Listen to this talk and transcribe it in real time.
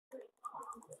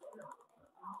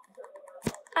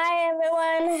Hi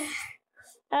everyone.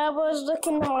 I was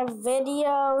looking at my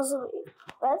videos.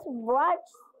 Let's watch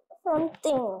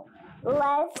something.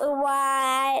 Let's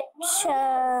watch.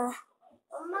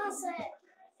 Mama said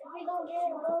if we don't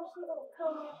get it, she don't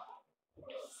come.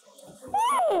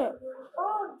 Hey!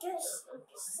 Oh, guess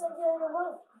so you're in the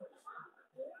room.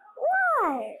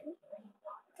 Why?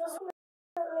 Because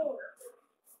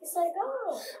it's like,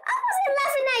 oh. I wasn't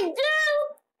laughing at you.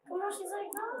 Come on, she's like,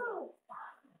 no.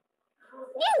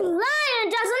 You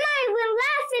lying, Josh. I'm not even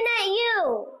laughing at you.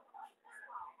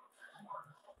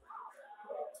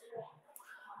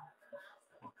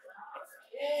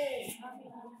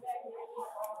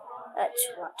 Let's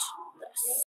watch this.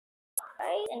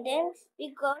 Right? And then we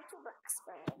go to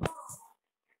bloxburg.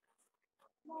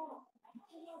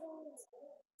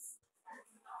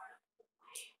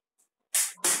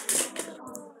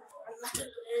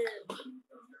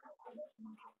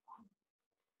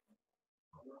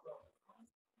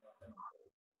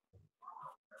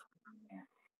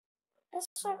 Let's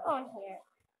start on here.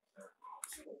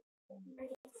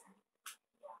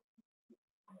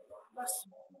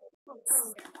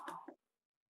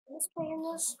 Let's play in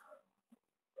this.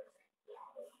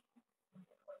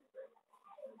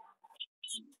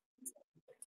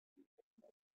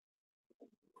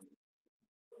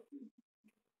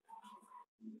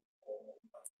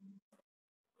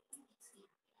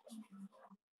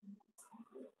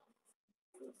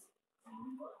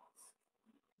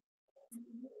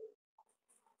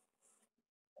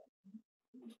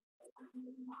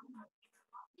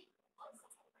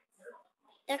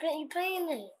 Declan, you playing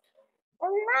it? I'm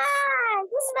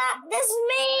not. This is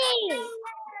me.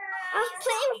 I'm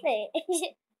playing with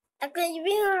it. Declan, you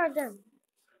being her then.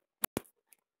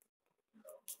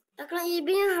 Declan, you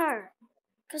being her.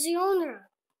 Because you own her.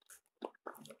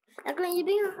 Declan, you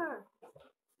being her.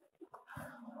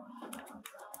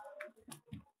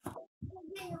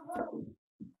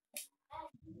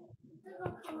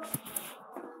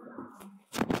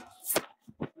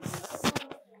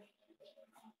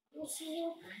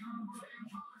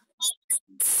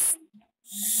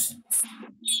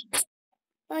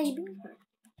 Why are you being her?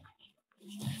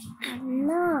 I'm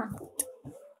not.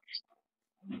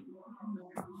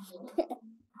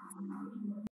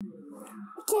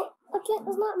 Okay,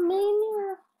 it's not me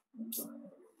anymore.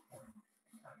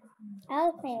 I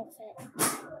was playing with it.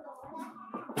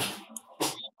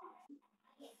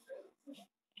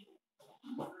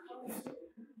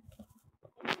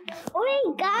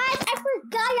 Wait, guys, I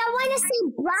forgot. I want to see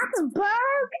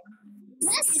bloxburg.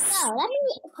 Let's go. Let me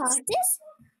pause this.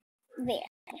 There.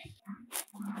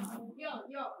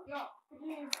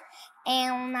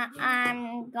 And I'm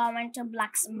going to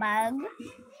bloxburg.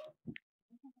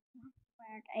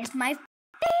 It's my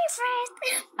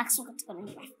favorite. Bloxburg is going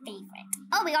to be my favorite.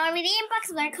 Oh, we're going to be in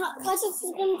bloxburg. What's this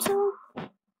going to?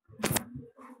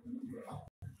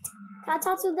 Can I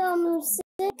talk to them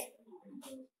sick?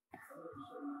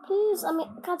 Please, can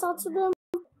I talk to them?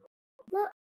 Not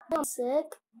I'm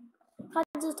sick. Can I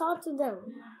just talk to them?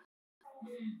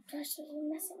 Just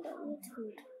messing up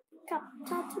YouTube. Can I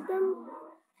talk to them?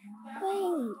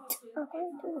 Wait. Okay,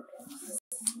 good.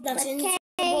 That's okay,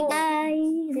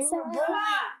 guys.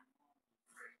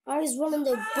 I was running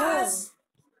the ball.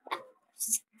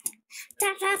 Ta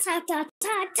ta ta ta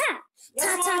ta ta.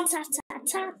 Ta ta ta ta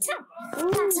ta ta. Ta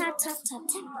ta ta ta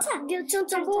ta ta. Get to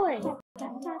boy.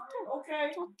 Okay.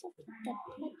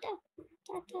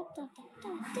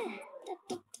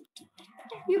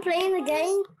 You playing the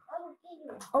game?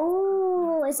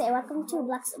 Oh, it said welcome to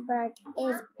bloxburg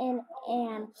is in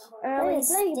an early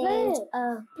stage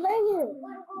of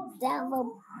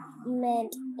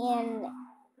development and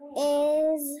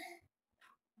is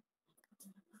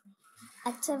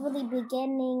actively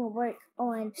beginning work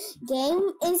on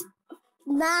game is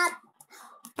not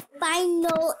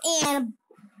final and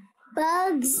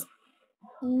bugs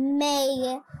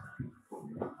may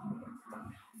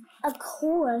of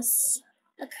course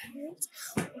occur.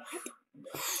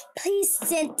 Please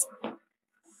send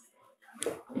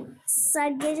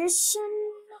suggestion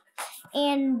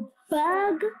and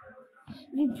bug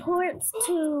reports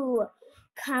to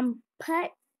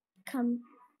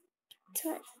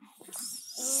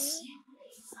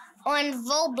on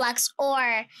Roblox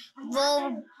or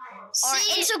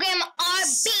Instagram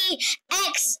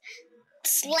rbx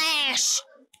slash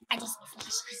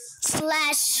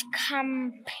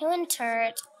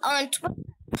computer on Twitter.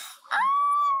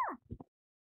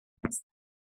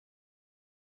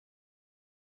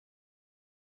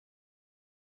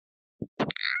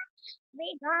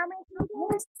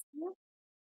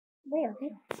 Wait,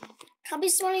 okay. Copy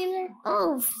story in there.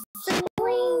 Oh,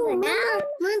 now.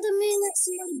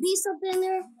 somebody be something in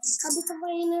there? Can I be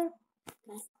somebody in there?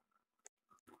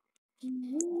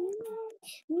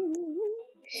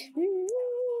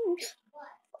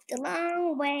 The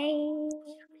long way.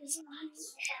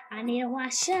 I need to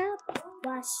wash up.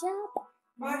 I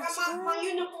got my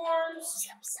uniforms.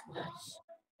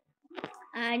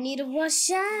 I need to wash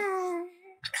up.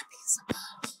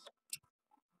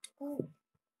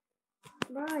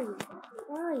 Where are you?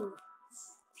 Where are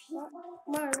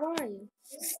you?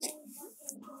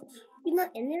 You're not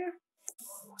in there?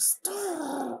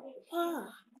 Stop!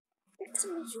 It's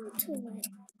my YouTube.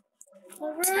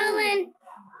 Helen!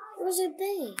 Where's your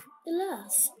thing? You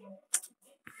left.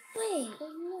 Wait, where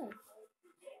you left?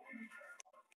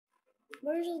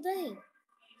 Where's your thing?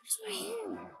 It's right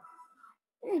here.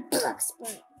 In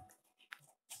bloxburg.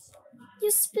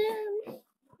 You spin.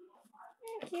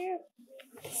 Here.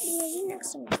 Yeah, you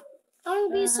next to me. I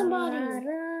want to be somebody.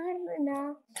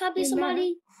 Can I be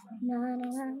somebody?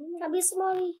 Can I be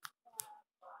somebody?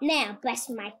 Now, brush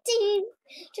my teeth.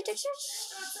 Okay, brush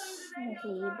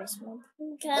my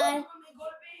teeth. Okay.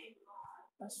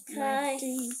 Brush my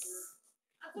teeth.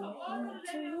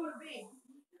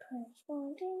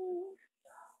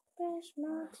 Brush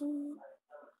my teeth.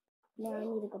 Now I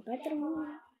need to go back to the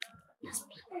room.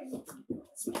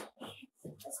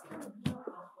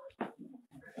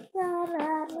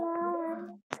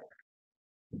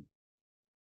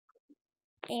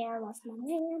 And I lost my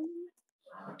hand.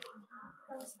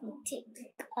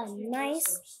 Take a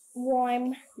nice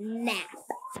warm nap.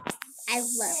 I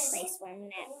love nice warm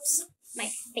naps. My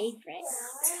favorite.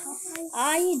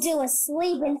 All you do is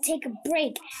sleep and take a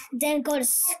break, then go to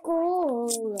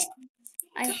school.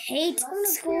 I hate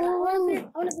school. I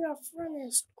want to be a friend in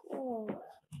school.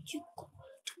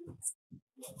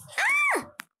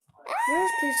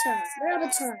 Where's pizza? Where are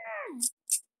the time?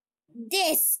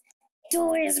 This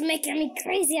door is making me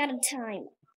crazy all the time.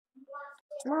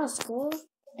 I'm out of school.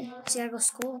 See, I go to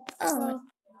school. Oh.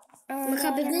 Look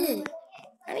how big it is.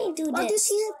 I need to do Why this. did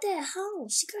she at that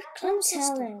house? She got I'm clothes.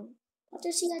 telling. Why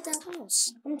did she at that house?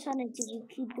 I'm telling you, you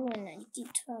keep doing that. You keep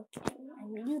talking.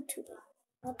 I'm YouTubing.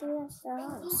 Why did she at that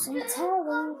house? I'm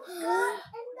telling.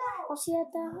 Why she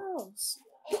at that house?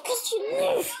 Because you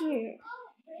live here.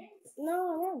 No,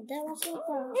 that was at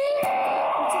that house.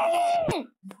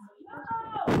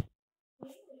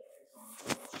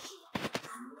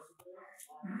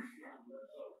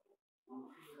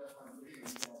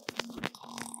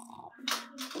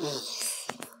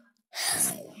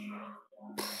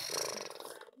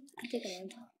 I think I'm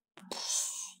done.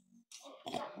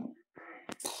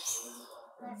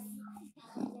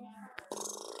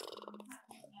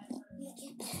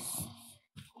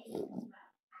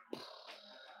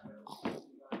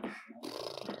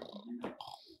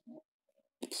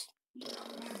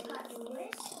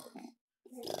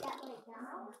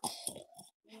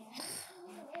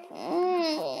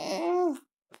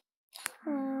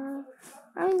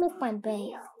 I make my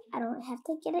bed. I don't have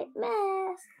to get it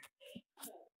messed.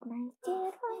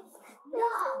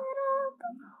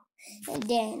 And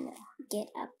then get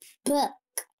a book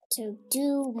to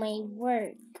do my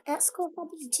work. At school,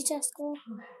 probably you teach at school.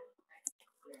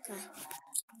 Okay.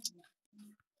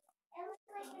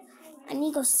 I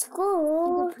need to go to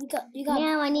school. You got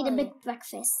Now I need a big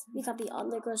breakfast. We got to be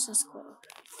other girls at school.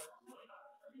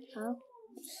 Huh?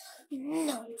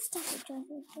 No, stop it,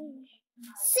 driving.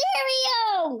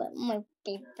 Cereal! My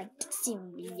favorite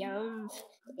cereal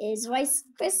is Rice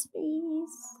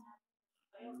Krispies.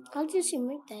 How did she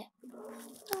make that?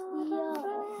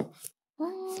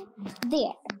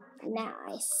 There. Now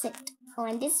I sit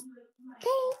on this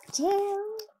pink chair.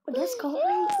 That's called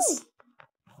ice.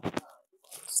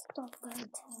 Stop that.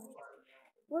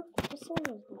 What's on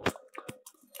this?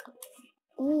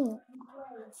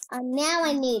 Now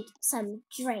I need some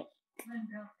drink.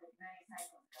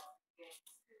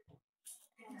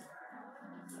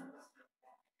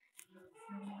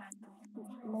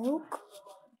 Milk.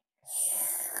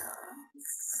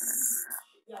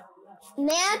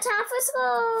 Now time for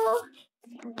school.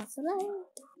 I got to learn.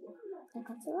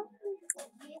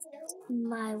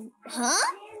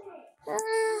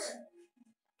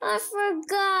 I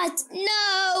forgot.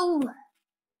 No.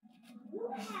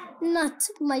 Not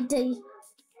my day.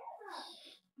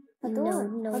 No.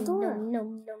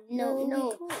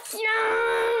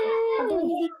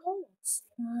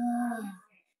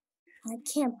 I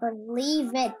can't believe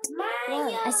it.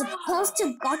 I'm supposed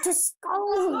to go to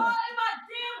school. In my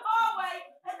damn hallway,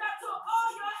 and I told all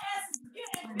your asses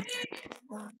getting big.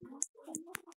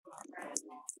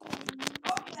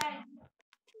 Okay.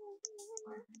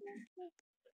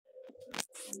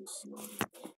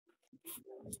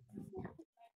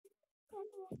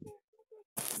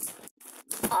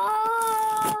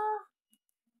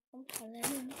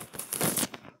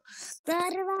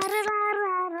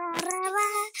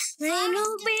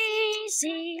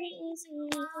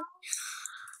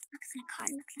 at the car.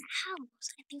 Look at the house.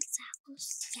 I think it's a house.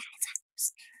 Yeah, it's a house.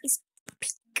 It's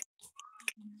pink.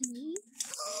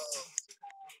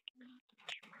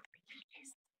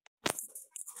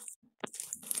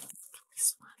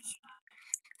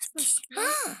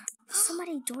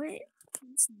 Somebody door.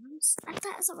 I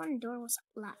thought someone's door was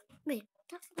locked. Wait,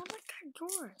 that what kind of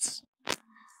doors?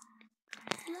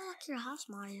 You lock your house,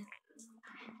 Maya.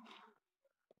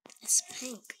 It's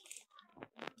pink.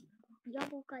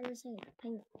 Y'all guys say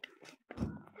pink.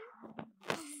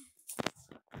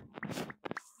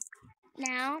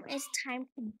 Now it's time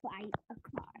to buy a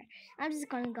car. I'm just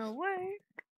gonna go work.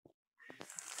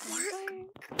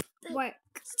 Work.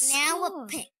 Now we'll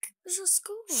pick. Where's your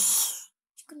school? I'm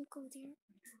gonna go there.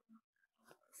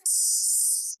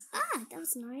 Ah, that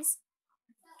was nice.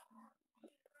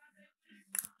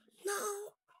 No.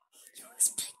 You was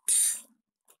picked.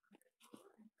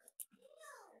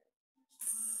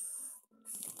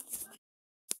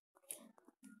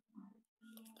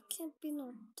 There can't be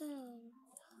no there.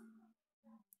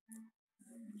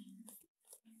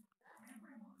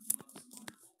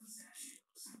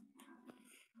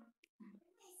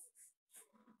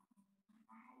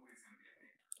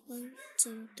 One,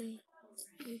 two, three.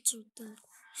 1, 2, 3.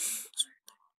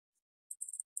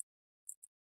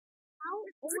 How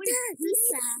old is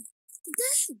Lisa?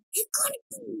 He got it.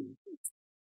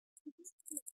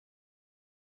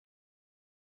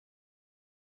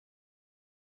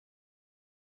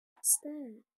 What's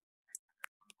that?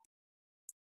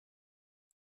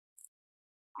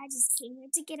 I just came here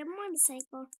to get a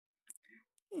motorcycle.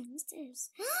 What's this?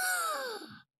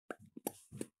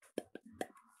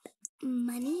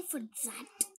 Money for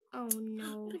that? Oh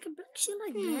no. Like a black. She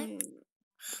like black.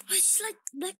 Why she like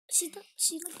black? She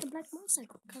like the black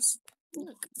motorcycle. Cause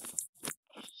look,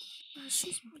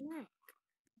 she's black.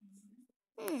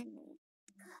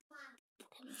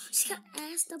 She got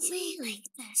asked the man. Like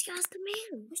that. She asked the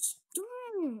man. What she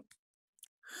doing?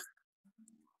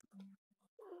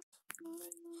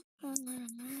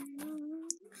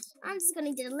 I'm just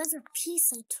gonna deliver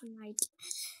pizza tonight.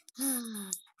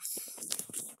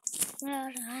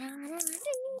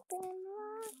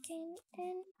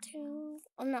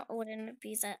 I'm not ordering a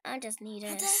pizza. I just need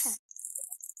it.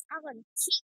 I'm gonna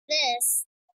keep this.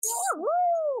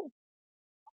 Woo!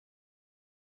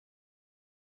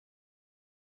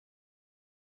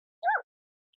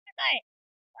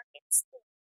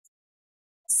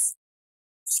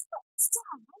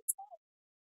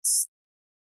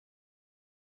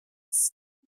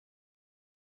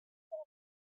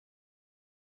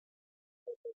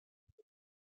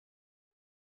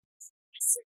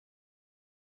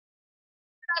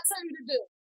 What I tell you to do?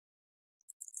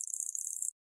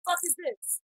 Fuck is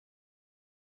this?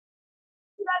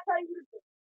 What I tell you to do?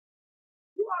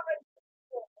 You already did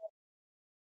it.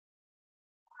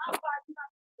 I'm fine. You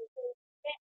not to do it.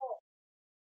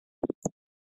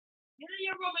 Get in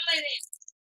your room and lay there.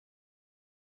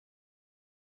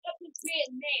 Up in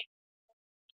bed now.